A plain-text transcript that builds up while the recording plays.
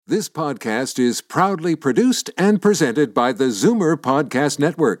This podcast is proudly produced and presented by the Zoomer Podcast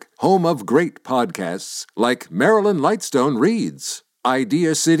Network, home of great podcasts like Marilyn Lightstone Reads,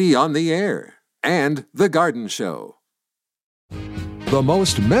 Idea City on the Air, and The Garden Show. The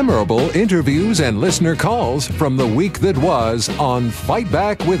most memorable interviews and listener calls from the week that was on Fight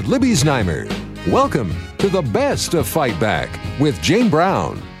Back with Libby Znaimer. Welcome to the best of Fight Back with Jane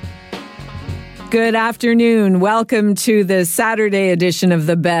Brown. Good afternoon. Welcome to the Saturday edition of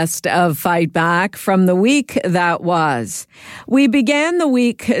the Best of Fight Back from the week that was. We began the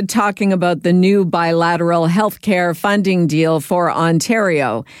week talking about the new bilateral healthcare funding deal for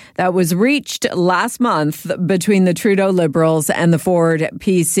Ontario that was reached last month between the Trudeau Liberals and the Ford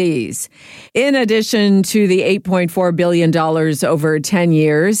PCs. In addition to the $8.4 billion over 10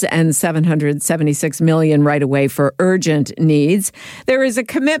 years and $776 million right away for urgent needs, there is a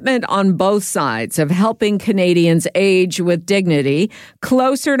commitment on both sides of helping Canadians age with dignity,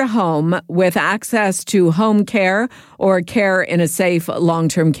 closer to home, with access to home care or care in a safe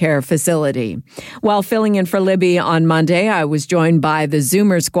long-term care facility. While filling in for Libby on Monday, I was joined by the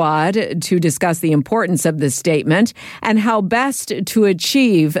Zoomer Squad to discuss the importance of this statement and how best to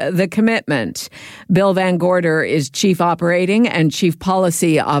achieve the commitment. Bill Van Gorder is Chief Operating and Chief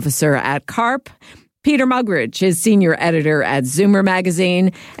Policy Officer at CARP. Peter Muggeridge is Senior Editor at Zoomer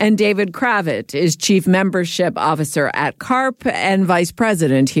Magazine, and David Kravitz is Chief Membership Officer at CARP and Vice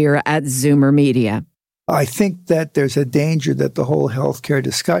President here at Zoomer Media. I think that there's a danger that the whole healthcare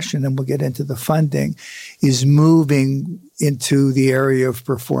discussion, and we'll get into the funding, is moving into the area of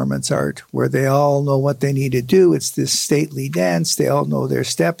performance art, where they all know what they need to do. It's this stately dance. They all know their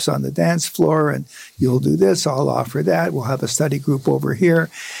steps on the dance floor, and you'll do this, I'll offer that. We'll have a study group over here.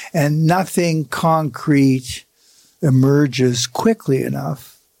 And nothing concrete emerges quickly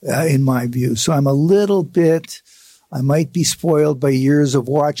enough, in my view. So I'm a little bit... I might be spoiled by years of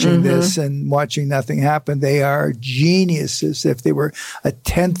watching this and watching nothing happen. They are geniuses. If they were a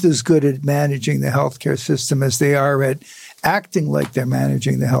tenth as good at managing the healthcare system as they are at acting like they're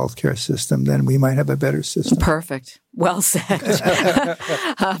managing the healthcare system, then we might have a better system. Perfect. Well said.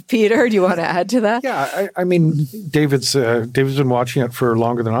 Peter, do you want to add to that? Yeah, I mean, David's been watching it for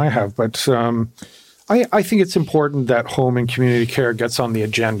longer than I have, but I think it's important that home and community care gets on the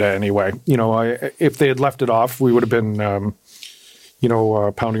agenda anyway. You know, if they had left it off, we would have been,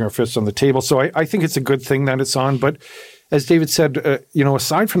 pounding our fists on the table. So I think it's a good thing that it's on. But as David said,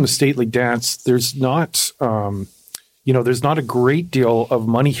 aside from the stately dance, there's not a great deal of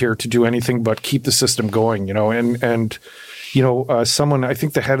money here to do anything but keep the system going, someone, I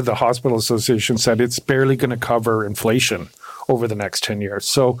think the head of the Hospital Association said it's barely going to cover inflation over the next 10 years.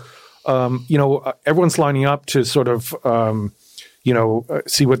 So, everyone's lining up to sort of,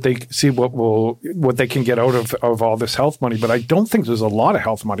 see what they can get out of all this health money. But I don't think there's a lot of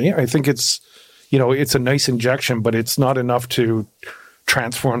health money. I think it's a nice injection, but it's not enough to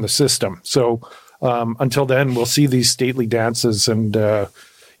transform the system. So until then, we'll see these stately dances and,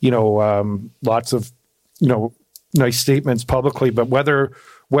 lots of, nice statements publicly, but whether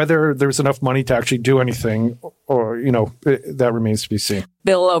there's enough money to actually do anything or, that remains to be seen.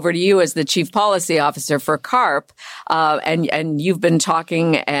 Bill, over to you as the Chief Policy Officer for CARP. And you've been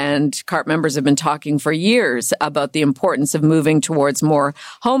talking, and CARP members have been talking for years about the importance of moving towards more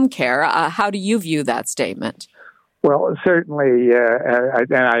home care. How do you view that statement? Well, certainly,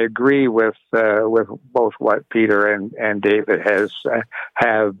 and I agree with both what Peter and David have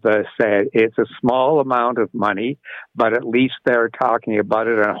said. It's a small amount of money, but at least they're talking about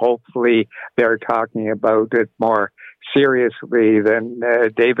it, and hopefully they're talking about it more seriously than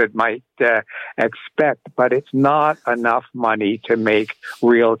David might expect. But it's not enough money to make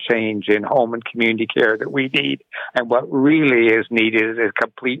real change in home and community care that we need. And what really is needed is a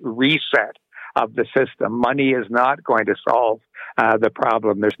complete reset of the system. Money is not going to solve the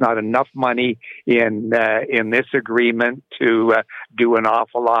problem. There's not enough money in this agreement to do an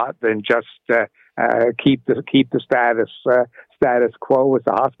awful lot than just keep the status quo. As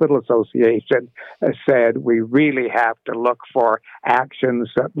the Hospital Association said, we really have to look for actions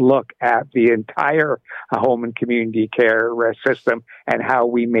that look at the entire home and community care system and how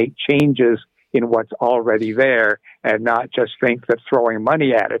we make changes in what's already there, and not just think that throwing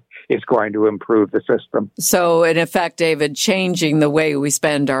money at it is going to improve the system. So, in effect, David, changing the way we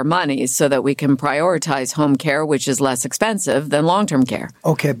spend our money so that we can prioritize home care, which is less expensive than long-term care.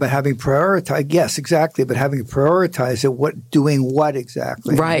 Okay, but having prioritized, yes, exactly, but having prioritized it, doing what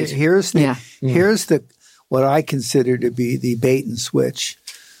exactly? Right. Here's what I consider to be the bait and switch.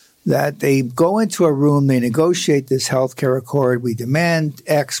 That they go into a room, they negotiate this healthcare accord, we demand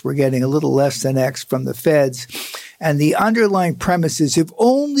X, we're getting a little less than X from the feds, And the underlying premise is if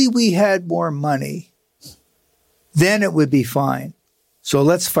only we had more money, then it would be fine. So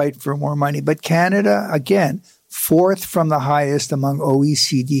let's fight for more money. But Canada, again, fourth from the highest among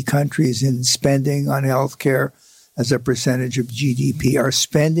OECD countries in spending on healthcare as a percentage of GDP. Our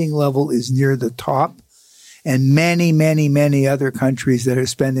spending level is near the top. And many, many, many other countries that are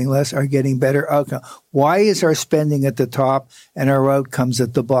spending less are getting better outcomes. Why is our spending at the top and our outcomes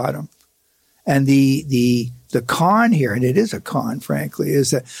at the bottom? And the con here, and it is a con, frankly, is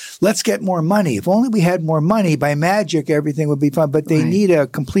that let's get more money. If only we had more money, by magic, everything would be fine. But they need a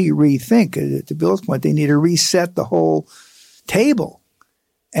complete rethink. To Bill's point, they need to reset the whole table.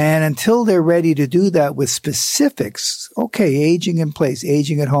 And until they're ready to do that with specifics, okay, aging in place,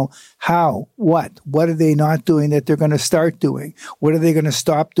 aging at home, how, what are they not doing that they're going to start doing? What are they going to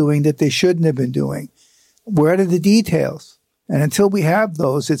stop doing that they shouldn't have been doing? Where are the details? And until we have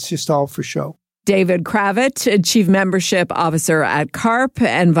those, it's just all for show. David Kravitz, Chief Membership Officer at CARP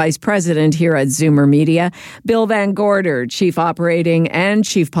and Vice President here at Zoomer Media. Bill Van Gorder, Chief Operating and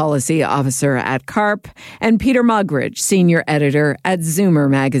Chief Policy Officer at CARP. And Peter Muggeridge, Senior Editor at Zoomer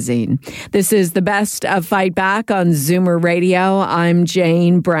Magazine. This is the best of Fight Back on Zoomer Radio. I'm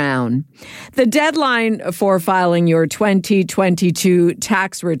Jane Brown. The deadline for filing your 2022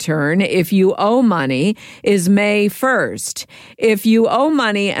 tax return, if you owe money, is May 1st. If you owe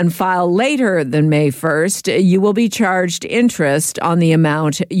money and file later than May 1st, you will be charged interest on the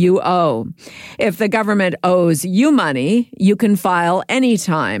amount you owe. If the government owes you money, you can file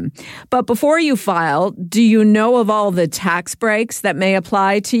anytime. But before you file, do you know of all the tax breaks that may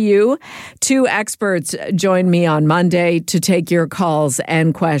apply to you? Two experts join me on Monday to take your calls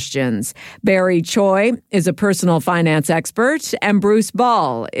and questions. Barry Choi is a personal finance expert, and Bruce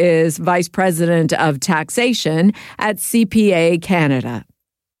Ball is Vice President of Taxation at CPA Canada.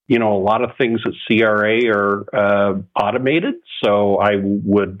 You know, a lot of things at CRA are automated, so I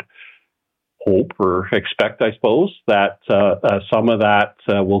would hope or expect, I suppose, that some of that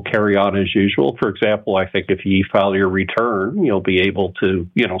will carry on as usual. For example, I think if you file your return, you'll be able to,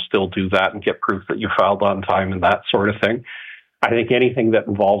 still do that and get proof that you filed on time and that sort of thing. I think anything that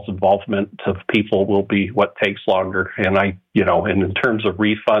involves involvement of people will be what takes longer. And and in terms of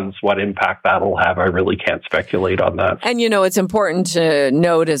refunds, what impact that'll have, I really can't speculate on that. And, it's important to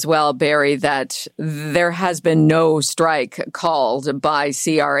note as well, Barry, that there has been no strike called by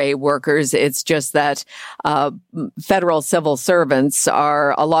CRA workers. It's just that federal civil servants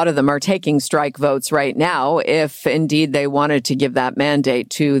a lot of them are taking strike votes right now, if indeed they wanted to give that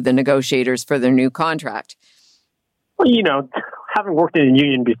mandate to the negotiators for their new contract. Well, having worked in a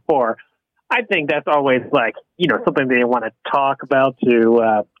union before, I think that's always something they want to talk about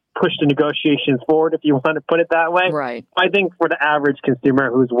to push the negotiations forward, if you want to put it that way. Right. I think for the average consumer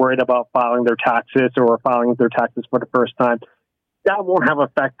who's worried about filing their taxes or filing their taxes for the first time, that won't have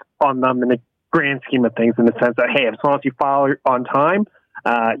effect on them in the grand scheme of things, in the sense that, hey, as long as you file on time,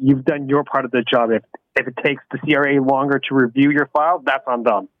 you've done your part of the job. If it takes the CRA longer to review your file, that's on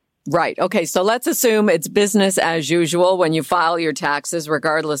them. Right. Okay. So let's assume it's business as usual when you file your taxes,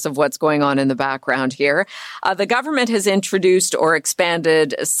 regardless of what's going on in the background here. The government has introduced or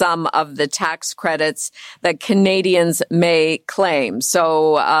expanded some of the tax credits that Canadians may claim.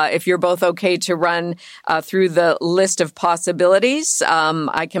 So if you're both okay to run through the list of possibilities,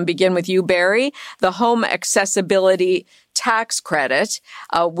 I can begin with you, Barry. The home accessibility tax credit,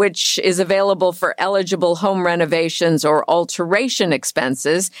 which is available for eligible home renovations or alteration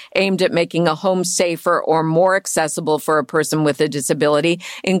expenses aimed at making a home safer or more accessible for a person with a disability,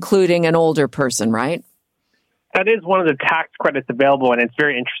 including an older person, right? That is one of the tax credits available, and it's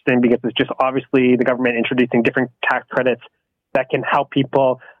very interesting because it's just obviously the government introducing different tax credits that can help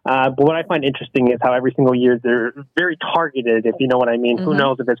people. But what I find interesting is how every single year they're very targeted, if you know what I mean. Mm-hmm. Who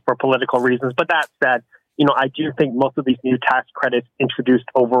knows if it's for political reasons. But that said, I do think most of these new tax credits introduced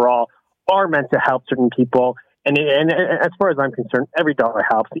overall are meant to help certain people. And as far as I'm concerned, every dollar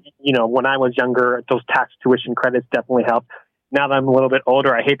helps. When I was younger, those tax tuition credits definitely helped. Now that I'm a little bit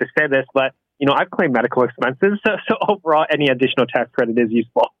older, I hate to say this, but I've claimed medical expenses. So overall, any additional tax credit is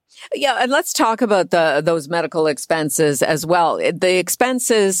useful. Yeah, and let's talk about those medical expenses as well. The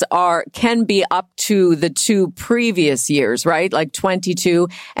expenses can be up to the two previous years, right? Like 22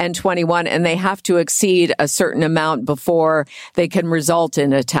 and 21, and they have to exceed a certain amount before they can result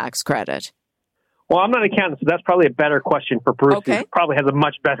in a tax credit. Well, I'm not an accountant, so that's probably a better question for Bruce. Okay. Who probably has a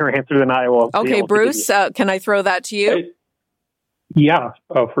much better answer than I will. Okay, Bruce, can I throw that to you? Yeah,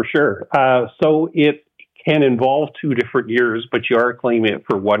 for sure. So it can involve 2 different years, but you are claiming it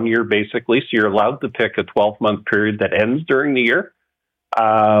for 1 year, basically. So you're allowed to pick a 12-month period that ends during the year.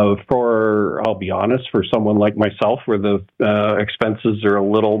 I'll be honest, for someone like myself, where the expenses are a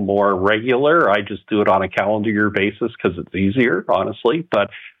little more regular, I just do it on a calendar year basis because it's easier, honestly. But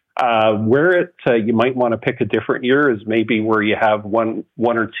where you might want to pick a different year is maybe where you have one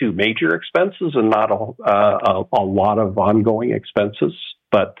or two major expenses and not a lot of ongoing expenses.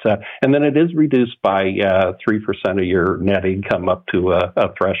 But and then it is reduced by 3% of your net income up to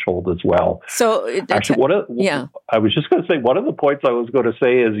a threshold as well. So actually, I was just going to say, one of the points I was going to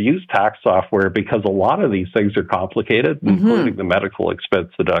say is use tax software, because a lot of these things are complicated, including the medical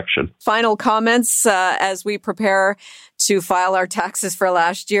expense deduction. Final comments as we prepare to file our taxes for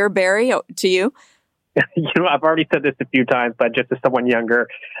last year. Barry, to you. I've already said this a few times, but just as someone younger,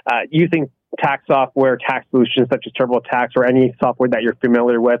 using tax software, tax solutions such as TurboTax or any software that you're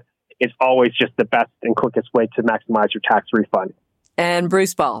familiar with, it's always just the best and quickest way to maximize your tax refund. And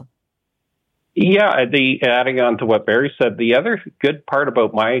Bruce Ball. Yeah, adding on to what Barry said, the other good part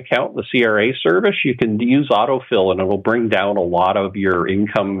about my account, the CRA service, you can use autofill and it will bring down a lot of your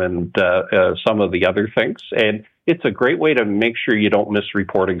income and some of the other things. And it's a great way to make sure you don't miss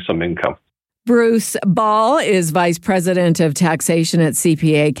reporting some income. Bruce Ball is Vice President of Taxation at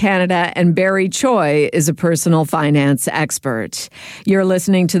CPA Canada, and Barry Choi is a personal finance expert. You're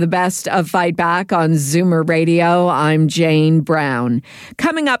listening to the best of Fight Back on Zoomer Radio. I'm Jane Brown.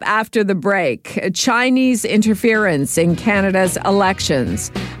 Coming up after the break, Chinese interference in Canada's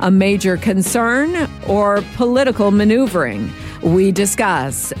elections, a major concern or political maneuvering? We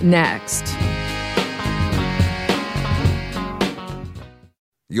discuss next.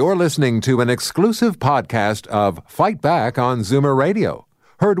 You're listening to an exclusive podcast of Fight Back on Zoomer Radio.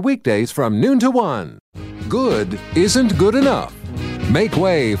 Heard weekdays from noon to 1. Good isn't good enough. Make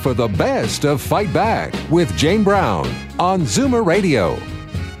way for the best of Fight Back with Jane Brown on Zoomer Radio.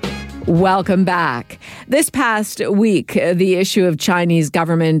 Welcome back. This past week, the issue of Chinese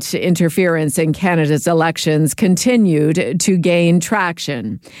government interference in Canada's elections continued to gain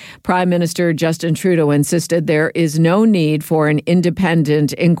traction. Prime Minister Justin Trudeau insisted there is no need for an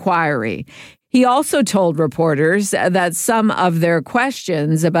independent inquiry. He also told reporters that some of their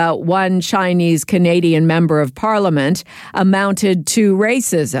questions about one Chinese Canadian member of parliament amounted to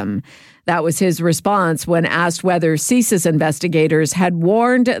racism. That was his response when asked whether CSIS investigators had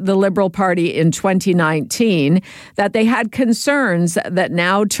warned the Liberal Party in 2019 that they had concerns that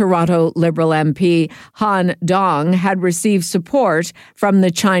now Toronto Liberal MP Han Dong had received support from the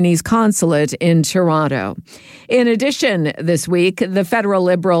Chinese consulate in Toronto. In addition, this week, the federal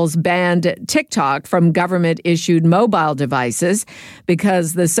Liberals banned TikTok from government-issued mobile devices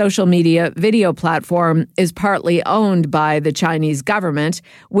because the social media video platform is partly owned by the Chinese government,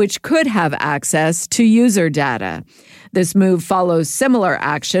 which could have access to user data. This move follows similar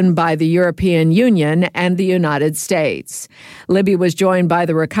action by the European Union and the United States. Libby was joined by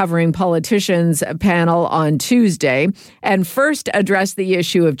the Recovering Politicians panel on Tuesday and first addressed the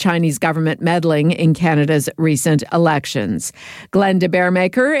issue of Chinese government meddling in Canada's recent elections. Glenn de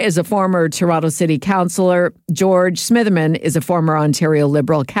Bearmaker is a former Toronto City Councillor, George Smitherman is a former Ontario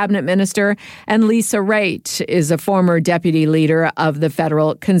Liberal cabinet minister, and Lisa Raitt is a former deputy leader of the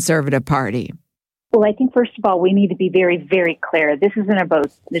federal Conservative Party. Well, I think, first of all, we need to be very, very clear. This isn't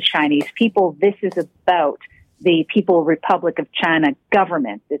about the Chinese people. This is about the People's Republic of China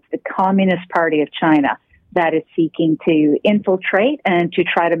government. It's the Communist Party of China that is seeking to infiltrate and to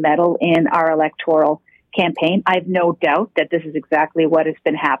try to meddle in our electoral campaign. I have no doubt that this is exactly what has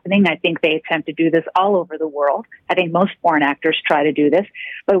been happening. I think they attempt to do this all over the world. I think most foreign actors try to do this,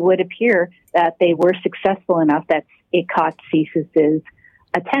 but it would appear that they were successful enough that it caught CSIS's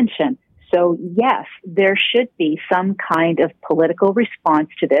attention. So, yes, there should be some kind of political response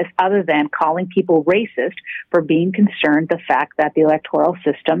to this other than calling people racist for being concerned the fact that the electoral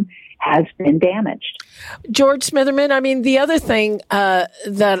system has been damaged. George Smitherman, I mean, the other thing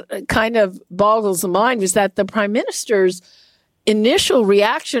that kind of boggles the mind was that the Prime Minister's initial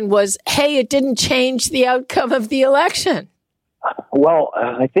reaction was, hey, it didn't change the outcome of the election. Well,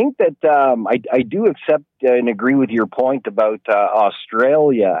 I think that I do accept and agree with your point about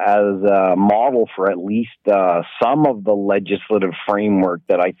Australia as a model for at least some of the legislative framework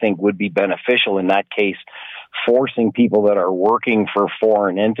that I think would be beneficial in that case, forcing people that are working for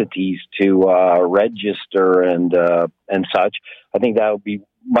foreign entities to register and such. I think that would be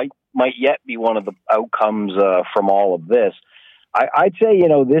might yet be one of the outcomes from all of this. I'd say,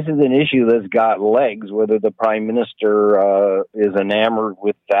 this is an issue that's got legs, whether the Prime Minister is enamored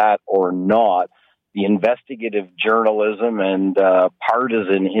with that or not. The investigative journalism and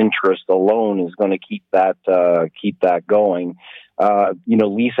partisan interest alone is going to keep that going.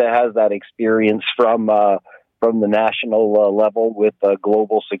 Lisa has that experience from from the national level with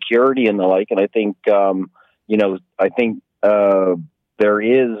global security and the like. And I think, there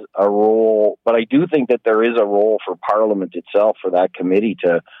is a role, but I do think that there is a role for Parliament itself, for that committee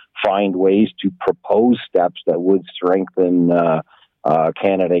to find ways to propose steps that would strengthen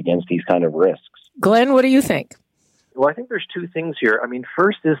Canada against these kind of risks. Glenn, what do you think? Well, I think there's two things here. I mean,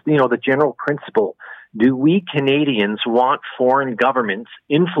 first is, the general principle. Do we Canadians want foreign governments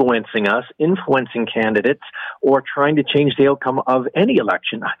influencing us, influencing candidates, or trying to change the outcome of any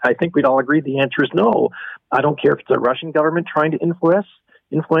election? I think we'd all agree the answer is no. I don't care if it's a Russian government trying to influence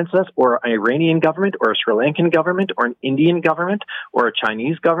us, or an Iranian government, or a Sri Lankan government, or an Indian government, or a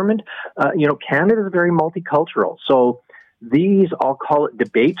Chinese government. Canada is very multicultural. So these, I'll call it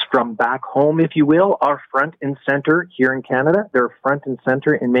debates from back home, if you will, are front and center here in Canada. They're front and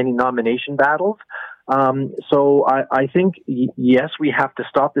center in many nomination battles. So I think, yes, we have to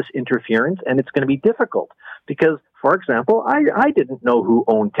stop this interference, and it's going to be difficult because, for example, I didn't know who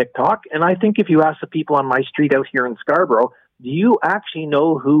owned TikTok, and I think if you ask the people on my street out here in Scarborough, do you actually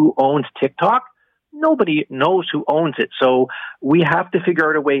know who owns TikTok? Nobody knows who owns it. So we have to figure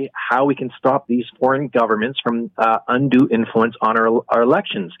out a way how we can stop these foreign governments from undue influence on our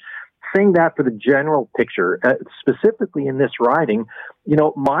elections. Saying that for the general picture, specifically in this riding,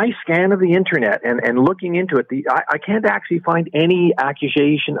 my scan of the internet and looking into it, I can't actually find any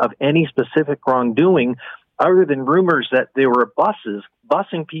accusation of any specific wrongdoing other than rumors that there were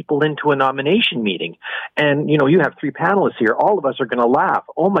busing people into a nomination meeting. And, you have three panelists here. All of us are going to laugh.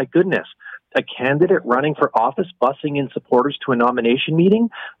 Oh, my goodness. A candidate running for office busing in supporters to a nomination meeting?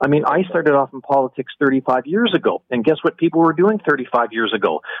 I mean, I started off in politics 35 years ago, and guess what people were doing 35 years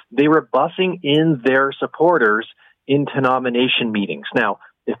ago? They were busing in their supporters into nomination meetings. Now,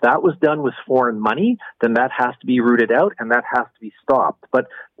 if that was done with foreign money, then that has to be rooted out and that has to be stopped. But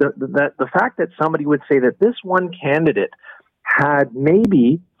the fact that somebody would say that this one candidate had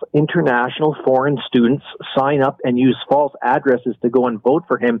maybe international foreign students sign up and use false addresses to go and vote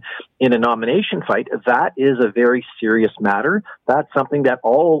for him in a nomination fight, that is a very serious matter. That's something that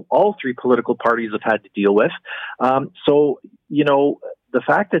all three political parties have had to deal with. The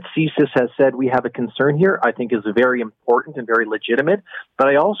fact that CSIS has said we have a concern here, I think is very important and very legitimate. But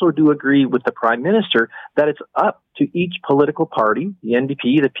I also do agree with the Prime Minister that it's up to each political party, the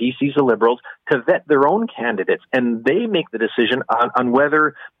NDP, the PCs, the Liberals, to vet their own candidates. And they make the decision on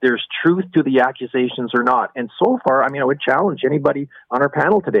whether there's truth to the accusations or not. And so far, I would challenge anybody on our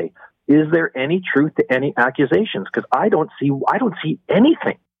panel today. Is there any truth to any accusations? Because I don't see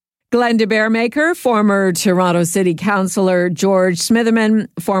anything. Glenda Bearmaker, former Toronto City Councillor, George Smitherman,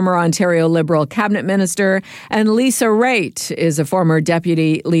 former Ontario Liberal Cabinet Minister, and Lisa Raitt is a former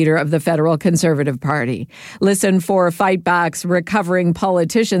Deputy Leader of the Federal Conservative Party. Listen for Fight Back's Recovering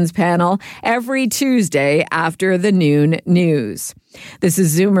Politicians panel every Tuesday after the noon news. This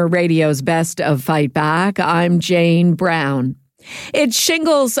is Zoomer Radio's Best of Fight Back. I'm Jane Brown. It's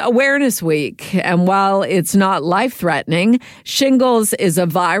Shingles Awareness Week, and while it's not life-threatening, shingles is a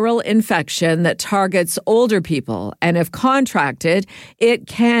viral infection that targets older people, and if contracted, it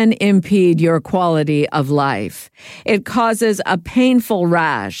can impede your quality of life. It causes a painful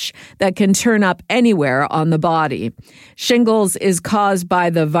rash that can turn up anywhere on the body. Shingles is caused by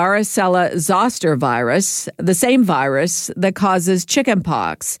the varicella zoster virus, the same virus that causes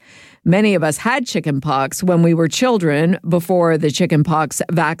chickenpox. Many of us had chickenpox when we were children before the chickenpox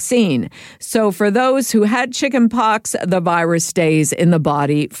vaccine. So for those who had chickenpox, the virus stays in the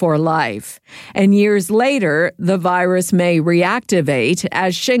body for life. And years later, the virus may reactivate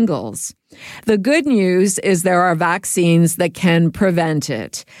as shingles. The good news is there are vaccines that can prevent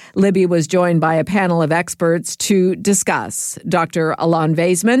it. Libby was joined by a panel of experts to discuss. Dr. Alon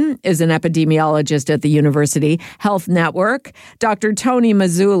Vaisman is an epidemiologist at the University Health Network. Dr. Tony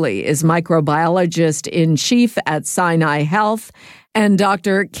Mazzulli is microbiologist-in-chief at Sinai Health. And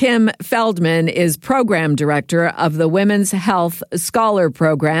Dr. Kim Feldman is program director of the Women's Health Scholar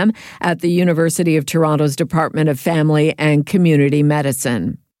Program at the University of Toronto's Department of Family and Community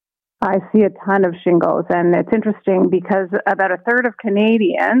Medicine. I see a ton of shingles, and it's interesting because about a third of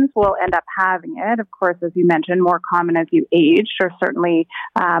Canadians will end up having it. Of course, as you mentioned, more common as you age, or certainly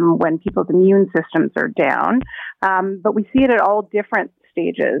when people's immune systems are down. But we see it at all different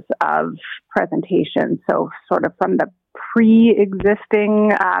stages of presentation. So sort of from the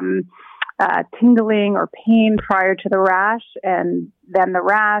pre-existing tingling or pain prior to the rash, and then the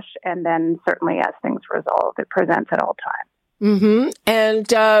rash, and then certainly as things resolve, it presents at all times. Mm-hmm.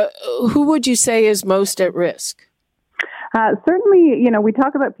 And who would you say is most at risk? Certainly, we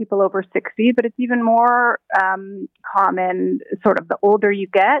talk about people over 60, but it's even more common sort of the older you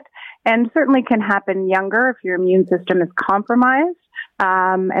get. and certainly can happen younger if your immune system is compromised.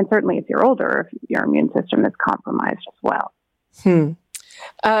 And certainly if you're older, if your immune system is compromised as well.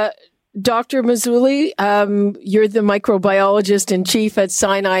 Dr. Mazzulli, you're the microbiologist in chief at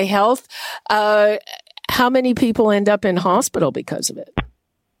Sinai Health. How many people end up in hospital because of it?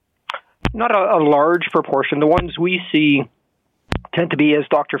 Not a large proportion. The ones we see tend to be, as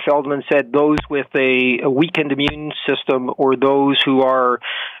Dr. Feldman said, those with a weakened immune system or those who are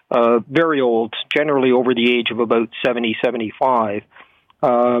very old, generally over the age of about 70, 75.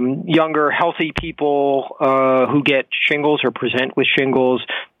 Younger, healthy people who get shingles or present with shingles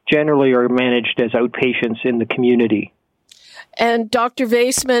generally are managed as outpatients in the community. And Dr.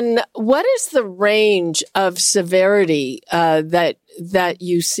 Vaisman, what is the range of severity that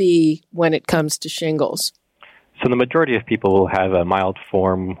you see when it comes to shingles? So the majority of people will have a mild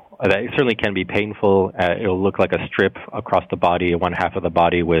form that certainly can be painful. It'll look like a strip across the body, one half of the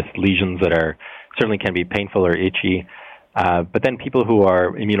body with lesions that are certainly can be painful or itchy. But then people who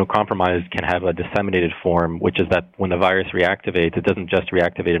are immunocompromised can have a disseminated form, which is that when the virus reactivates, it doesn't just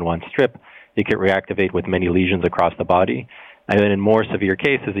reactivate in one strip. It can reactivate with many lesions across the body. And then in more severe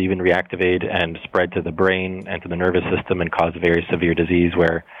cases, even reactivate and spread to the brain and to the nervous system and cause very severe disease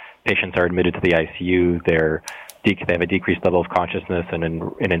where patients are admitted to the ICU. They have a decreased level of consciousness, and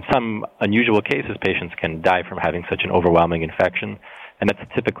in some unusual cases, patients can die from having such an overwhelming infection. And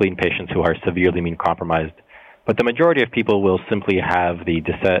that's typically in patients who are severely immunocompromised. But the majority of people will simply have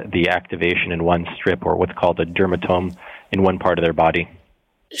the activation in one strip, or what's called a dermatome, in one part of their body.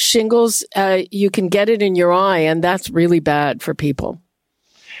 Shingles, you can get it in your eye, and that's really bad for people.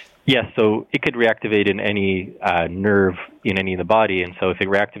 Yes, so it could reactivate in any nerve in any of the body, and so if it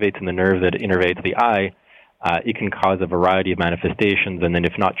reactivates in the nerve that innervates the eye, it can cause a variety of manifestations, and then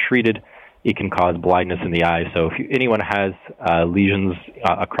if not treated, it can cause blindness in the eye. So if anyone has lesions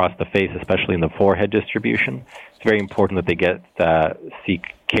across the face, especially in the forehead distribution, it's very important that they seek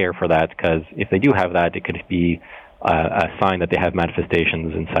care for that, because if they do have that, it could be a sign that they have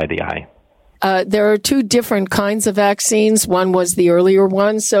manifestations inside the eye. There are two different kinds of vaccines. One was the earlier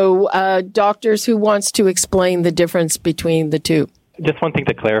one. So doctors, who wants to explain the difference between the two? Just one thing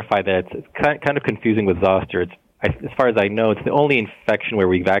to clarify that it's kind of confusing with zoster. As far as I know, it's the only infection where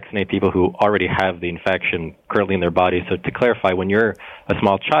we vaccinate people who already have the infection currently in their body. So to clarify, when you're a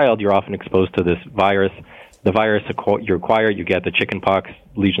small child, you're often exposed to this virus. The virus you acquire, you get the chickenpox,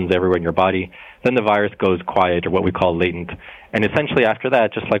 lesions everywhere in your body. Then the virus goes quiet, or what we call latent. And essentially after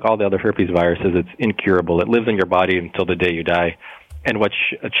that, just like all the other herpes viruses, it's incurable. It lives in your body until the day you die. And what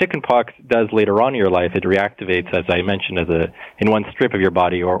chickenpox does later on in your life, it reactivates, as I mentioned, in one strip of your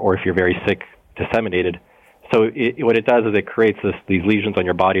body, or if you're very sick, disseminated. So what it does is it creates these lesions on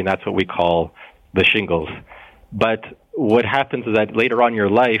your body, and that's what we call the shingles. But what happens is that later on in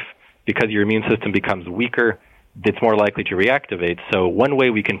your life, because your immune system becomes weaker, it's more likely to reactivate. So one way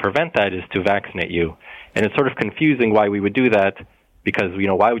we can prevent that is to vaccinate you. And it's sort of confusing why we would do that, because,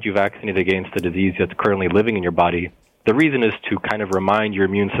 why would you vaccinate against a disease that's currently living in your body? The reason is to kind of remind your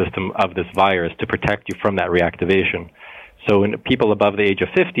immune system of this virus, to protect you from that reactivation. So in people above the age of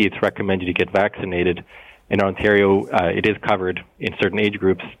 50, it's recommended you get vaccinated. In Ontario, it is covered in certain age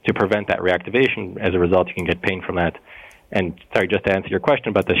groups to prevent that reactivation. As a result, you can get pain from that. And sorry, just to answer your question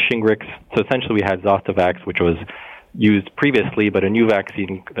about the Shingrix. So essentially we had Zostavax, which was used previously, but a new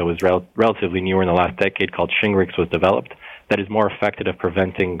vaccine that was relatively newer in the last decade called Shingrix was developed that is more effective at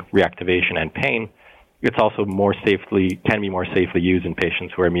preventing reactivation and pain. It's also can be more safely used in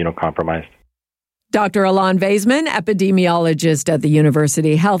patients who are immunocompromised. Dr. Alon Vaisman, epidemiologist at the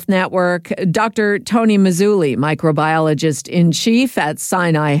University Health Network, Dr. Tony Mazzulli, microbiologist-in-chief at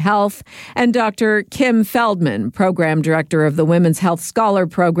Sinai Health, and Dr. Kim Feldman, program director of the Women's Health Scholar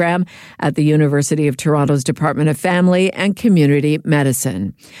Program at the University of Toronto's Department of Family and Community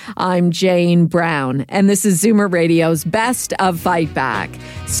Medicine. I'm Jane Brown, and this is Zoomer Radio's Best of Fight Back.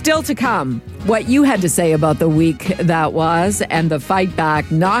 Still to come, what you had to say about the week that was, and the Fight Back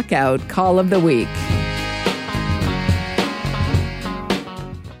Knockout Call of the Week.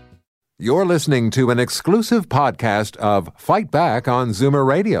 You're listening to an exclusive podcast of Fight Back on Zoomer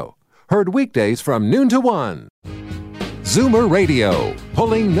Radio. Heard weekdays from noon to 1. Zoomer Radio,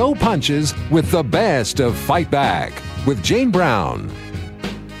 pulling no punches with the best of Fight Back with Jane Brown.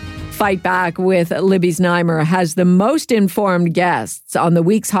 Fight Back with Libby Znaimer has the most informed guests on the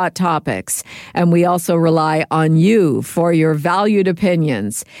week's hot topics, and we also rely on you for your valued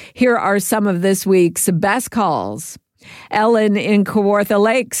opinions. Here are some of this week's best calls. Ellen in Kawartha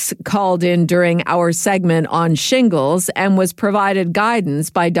Lakes called in during our segment on shingles and was provided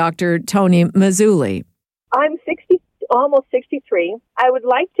guidance by Dr. Tony Mazzulli. I'm 60 almost 63. I would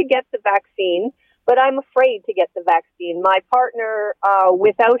like to get the vaccine, but I'm afraid to get the vaccine. My partner,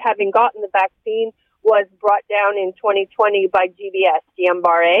 without having gotten the vaccine, was brought down in 2020 by GBS,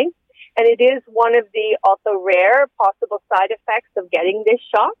 Guillain-Barré. And it is one of the also rare possible side effects of getting this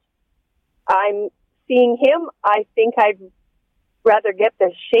shot. I'm seeing him. I think I'd rather get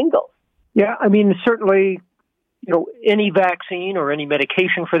the shingles. Yeah, I mean, certainly, any vaccine or any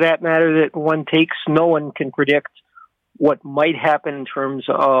medication for that matter that one takes, no one can predict what might happen in terms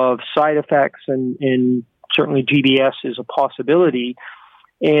of side effects, and certainly GBS is a possibility.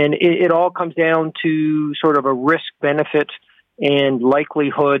 And it all comes down to sort of a risk-benefit and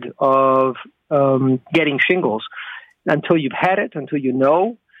likelihood of getting shingles. Until you've had it, until you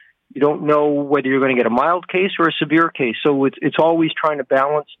don't know whether you're going to get a mild case or a severe case. So it's always trying to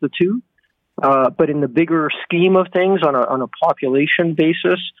balance the two. But in the bigger scheme of things, on a population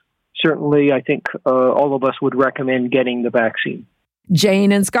basis, certainly I think all of us would recommend getting the vaccine.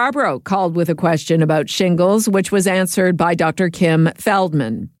 Jane in Scarborough called with a question about shingles, which was answered by Dr. Kim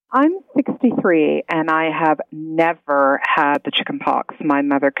Feldman. I'm 63 and I have never had the chickenpox. My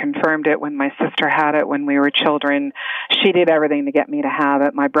mother confirmed it when my sister had it when we were children. She did everything to get me to have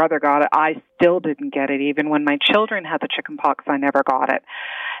it. My brother got it. I still didn't get it. Even when my children had the chickenpox, I never got it.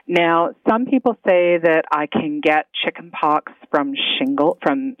 Now, some people say that I can get chickenpox from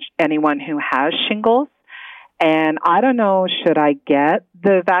anyone who has shingles. And I don't know, should I get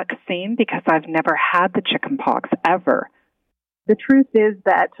the vaccine because I've never had the chickenpox ever? The truth is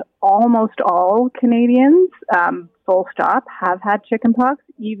that almost all Canadians, full stop, have had chickenpox,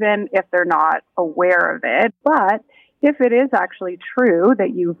 even if they're not aware of it. But if it is actually true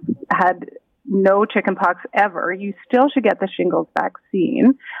that you've had no chickenpox ever, you still should get the shingles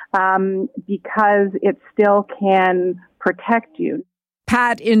vaccine because it still can protect you.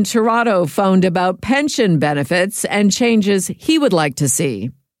 Pat in Toronto phoned about pension benefits and changes he would like to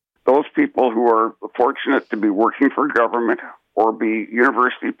see. Those people who are fortunate to be working for government or be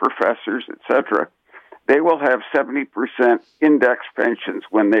university professors, etc., they will have 70% index pensions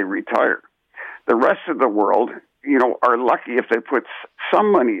when they retire. The rest of the world, are lucky if they put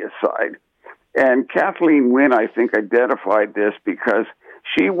some money aside. And Kathleen Wynne, I think, identified this because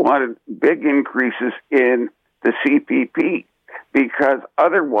she wanted big increases in the CPP, because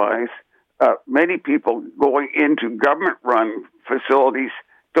otherwise many people going into government-run facilities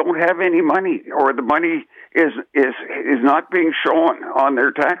don't have any money, or the money is not being shown on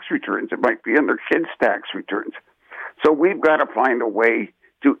their tax returns. It might be on their kids' tax returns. So we've got to find a way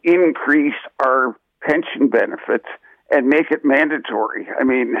to increase our pension benefits and make it mandatory. I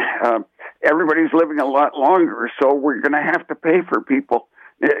mean, everybody's living a lot longer, so we're going to have to pay for people,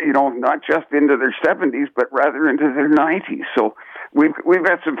 not just into their 70s, but rather into their 90s. So we've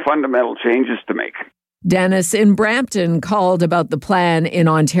got some fundamental changes to make. Dennis in Brampton called about the plan in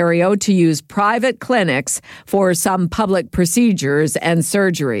Ontario to use private clinics for some public procedures and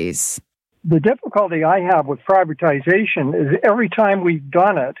surgeries. The difficulty I have with privatization is every time we've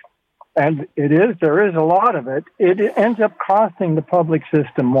done it, and there is a lot of it, it ends up costing the public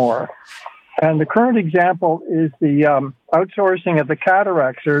system more. And the current example is the outsourcing of the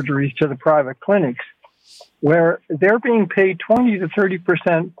cataract surgeries to the private clinics, where they're being paid 20 to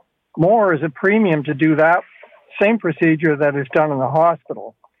 30% more as a premium to do that same procedure that is done in the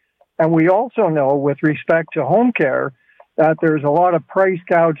hospital. And we also know, with respect to home care, that there's a lot of price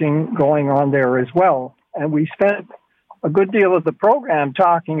gouging going on there as well. And we spent a good deal of the program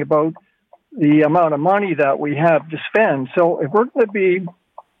talking about the amount of money that we have to spend. So if we're going to be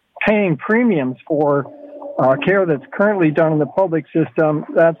paying premiums for care that's currently done in the public system,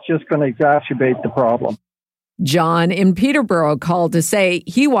 that's just going to exacerbate the problem. John in Peterborough called to say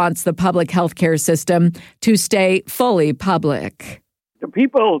he wants the public healthcare system to stay fully public. The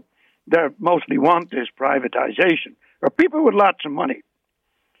people that mostly want this privatization are people with lots of money.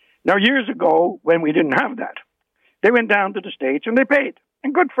 Now, years ago, when we didn't have that, they went down to the States and they paid.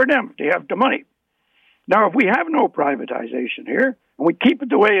 And good for them, they have the money. Now, if we have no privatization here, and we keep it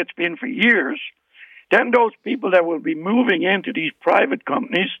the way it's been for years, then those people that will be moving into these private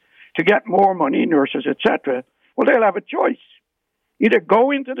companies to get more money, nurses, etc., well, they'll have a choice. Either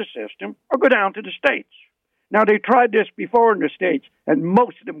go into the system or go down to the States. Now, they tried this before in the States, and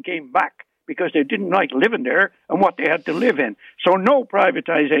most of them came back because they didn't like living there and what they had to live in. So no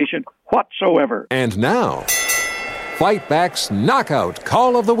privatization whatsoever. And now, Fight Back's Knockout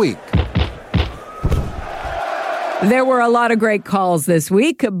Call of the Week. There were a lot of great calls this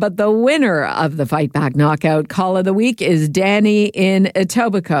week, but the winner of the Fight Back Knockout Call of the Week is Danny in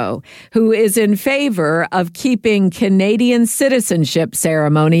Etobicoke, who is in favor of keeping Canadian citizenship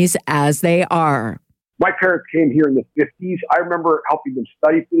ceremonies as they are. My parents came here in the 50s. I remember helping them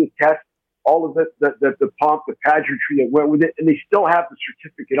study for the test, all of the pomp, the pageantry that went with it, and they still have the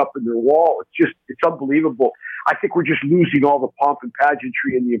certificate up in their wall. It's unbelievable. I think we're just losing all the pomp and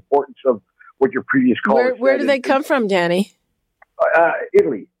pageantry and the importance of what your previous caller said. Where do they come from, Danny?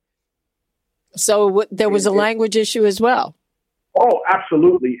 Italy. So there was a language issue as well. Oh,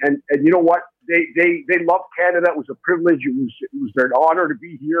 absolutely. And you know what? They loved Canada. It was a privilege. It was an honor to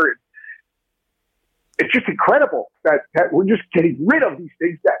be here. It's just incredible that we're just getting rid of these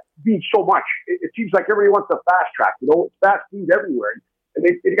things that mean so much. It seems like everybody wants a fast track. It's fast food everywhere. And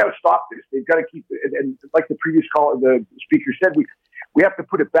they got to stop this. They've got to keep it. And like the previous caller, the speaker said, we have to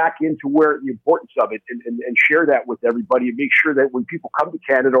put it back into where the importance of it and share that with everybody and make sure that when people come to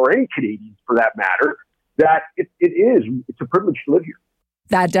Canada, or any Canadians for that matter, that it's a privilege to live here.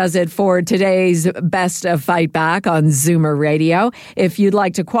 That does it for today's Best of Fight Back on Zoomer Radio. If you'd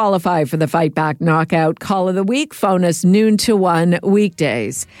like to qualify for the Fight Back Knockout Call of the Week, phone us noon to 1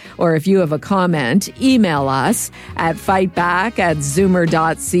 weekdays. Or if you have a comment, email us at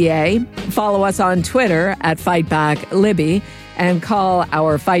fightback@zoomer.ca. Follow us on Twitter at FightbackLibby. And call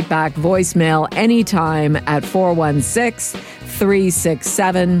our Fight Back voicemail anytime at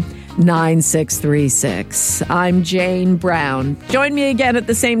 416-367-9636. I'm Jane Brown. Join me again at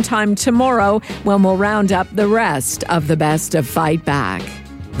the same time tomorrow when we'll round up the rest of the Best of Fight Back.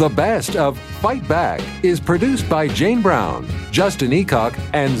 The Best of Fight Back is produced by Jane Brown, Justin Eacock,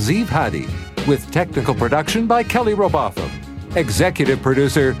 and Zeev Hadi, with technical production by Kelly Robotham. Executive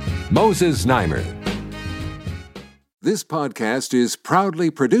producer, Moses Znaimer. This podcast is proudly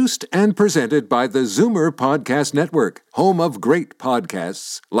produced and presented by the Zoomer Podcast Network, home of great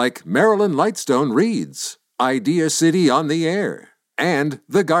podcasts like Marilyn Lightstone Reads, Idea City on the Air, and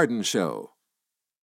The Garden Show.